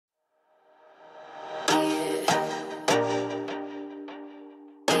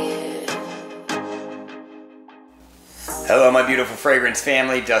Hello my beautiful fragrance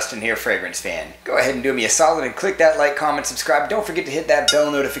family, Dustin here, Fragrance Fan. Go ahead and do me a solid and click that like, comment, subscribe. Don't forget to hit that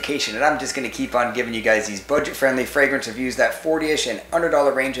bell notification, and I'm just going to keep on giving you guys these budget-friendly fragrance reviews, that $40-ish and under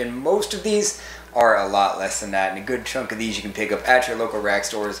dollar range, and most of these are a lot less than that, and a good chunk of these you can pick up at your local rack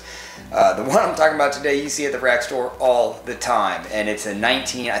stores. The one I'm talking about today you see at the rack store all the time, and it's a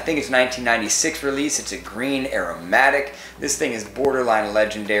 1996 release. It's a green aromatic. This thing is borderline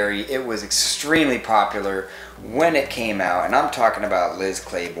legendary. It was extremely popular when it came out, and I'm talking about Liz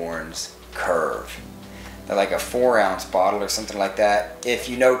Claiborne's Curve. They're like a 4-ounce bottle or something like that. If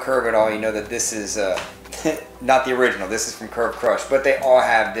you know Curve at all, you know that this is not the original. This is from Curve Crush, but they all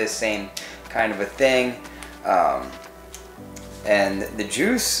have this same kind of a thing, and the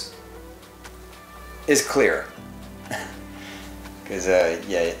juice is clear because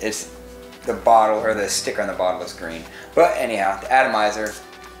yeah, it's the bottle, or the sticker on the bottle is green. But anyhow, the atomizer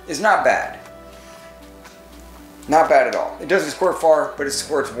is not bad. Not bad at all. It doesn't squirt far, but it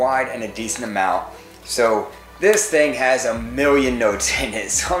squirts wide and a decent amount. So this thing has a million notes in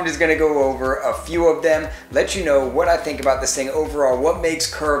it, so I'm just going to go over a few of them, let you know what I think about this thing overall, what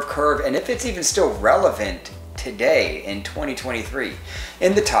makes Curve Curve, and if it's even still relevant today in 2023.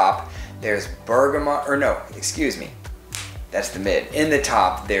 In the top, there's bergamot, or no, excuse me, that's the mid. In the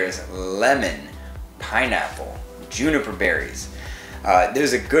top, there's lemon, pineapple, juniper berries.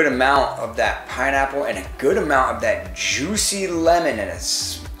 There's a good amount of that pineapple and a good amount of that juicy lemon and a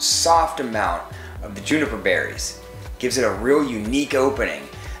soft amount of the juniper berries. Gives it a real unique opening.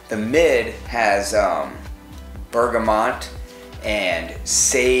 The mid has bergamot and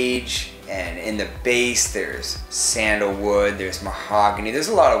sage, and in the base there's sandalwood, there's mahogany. There's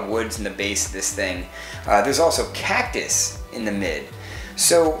a lot of woods in the base of this thing. There's also cactus in the mid.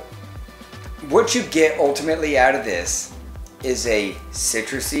 So what you get ultimately out of this is a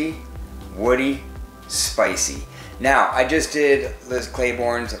citrusy, woody, spicy. Now, I just did Liz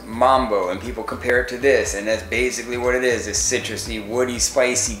Claiborne's Mambo, and people compare it to this, and that's basically what it is. It's citrusy, woody,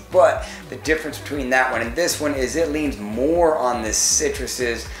 spicy, but the difference between that one and this one is it leans more on the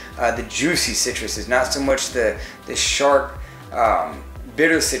citruses, the juicy citruses, not so much the sharp,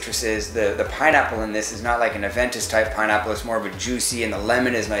 bitter citruses. The pineapple in this is not like an Aventus type pineapple, it's more of a juicy, and the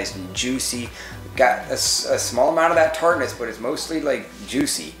lemon is nice and juicy. Got a small amount of that tartness, but it's mostly like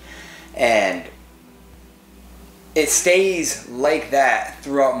juicy. And it stays like that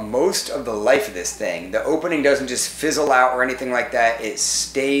throughout most of the life of this thing. The opening doesn't just fizzle out or anything like that. It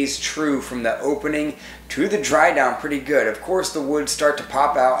stays true from the opening to the dry down pretty good. Of course, the woods start to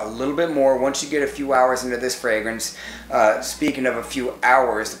pop out a little bit more once you get a few hours into this fragrance. Speaking of a few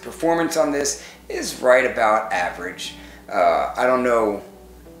hours, the performance on this is right about average. I don't know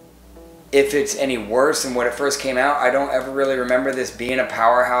if it's any worse than what it first came out. I don't ever really remember this being a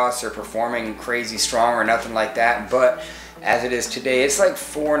powerhouse or performing crazy strong or nothing like that, but as it is today, it's like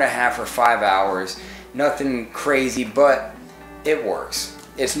 4.5 or 5 hours. Nothing crazy, but it works.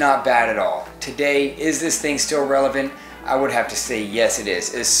 It's not bad at all. Today, is this thing still relevant? I would have to say yes, it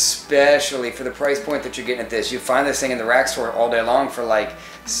is, especially for the price point that you're getting at this. You find this thing in the rack store all day long for like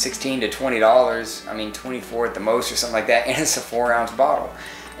 $16 to $20. I mean, 24 at the most or something like that, and it's a 4-ounce bottle.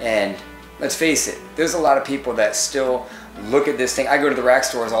 And let's face it, there's a lot of people that still look at this thing. I go to the rack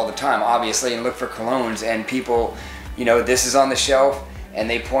stores all the time, obviously, and look for colognes, and people, you know, this is on the shelf, and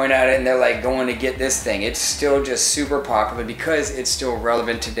they point at it and they're like going to get this thing. It's still just super popular because it's still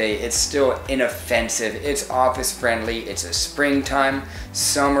relevant today. It's still inoffensive. It's office friendly. It's a springtime,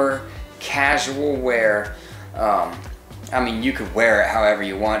 summer, casual wear. I mean, you could wear it however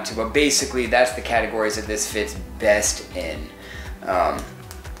you want to, but basically that's the categories that this fits best in.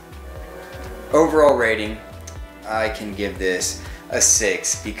 Overall rating, I can give this a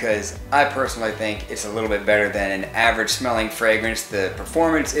 6 because I personally think it's a little bit better than an average smelling fragrance. The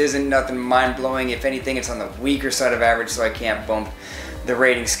performance isn't nothing mind-blowing. If anything, it's on the weaker side of average, so I can't bump the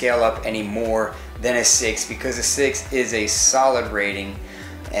rating scale up any more than a 6 because a 6 is a solid rating.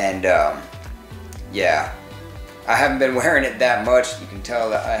 And yeah, I haven't been wearing it that much. You can tell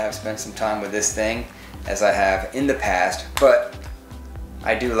that I have spent some time with this thing, as I have in the past, but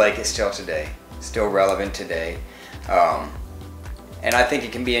I do like it still today. Still relevant today, and I think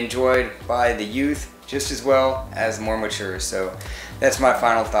it can be enjoyed by the youth just as well as more mature. So that's my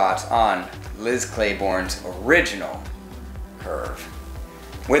final thoughts on Liz Claiborne's original Curve.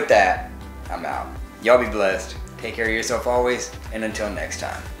 With that, I'm out. Y'all be blessed. Take care of yourself always, and until next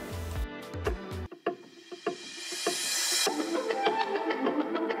time.